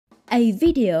A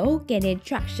video gaining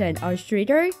traction on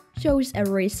Twitter shows a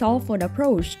resourceful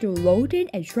approach to loading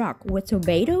a truck with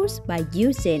tomatoes by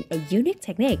using a unique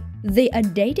technique. The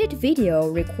undated video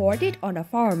recorded on a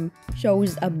farm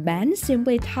shows a man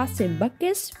simply tossing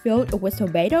buckets filled with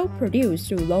tomato produce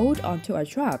to load onto a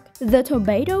truck. The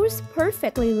tomatoes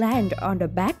perfectly land on the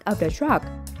back of the truck.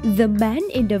 The man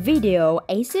in the video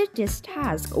aced this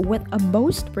task with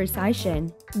utmost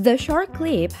precision. The short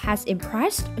clip has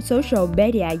impressed social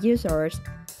media users.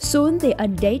 Soon, the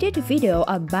undated video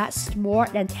amassed more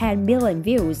than 10 million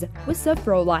views, with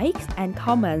several likes and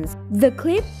comments. The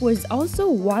clip was also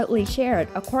widely shared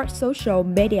across social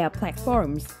media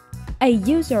platforms. A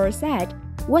user said,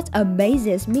 "What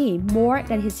amazes me more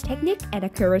than his technique and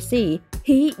accuracy,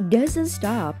 he doesn't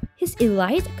stop. His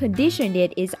elite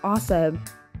conditioning is awesome."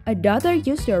 Another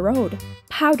user wrote,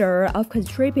 "Powder of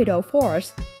centripetal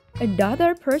force."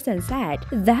 Another person said,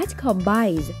 "That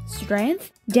combines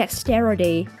strength,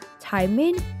 dexterity,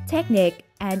 timing, technique,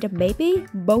 and maybe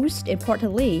most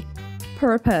importantly,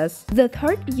 purpose." The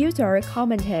third user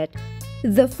commented.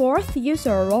 The fourth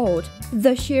user wrote,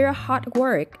 "The sheer hard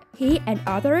work he and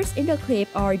others in the clip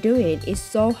are doing is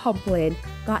so humbling.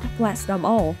 God bless them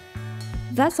all."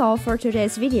 That's all for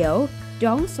today's video.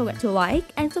 Don't forget to like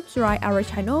and subscribe our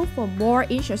channel for more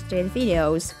interesting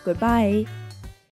videos. Goodbye.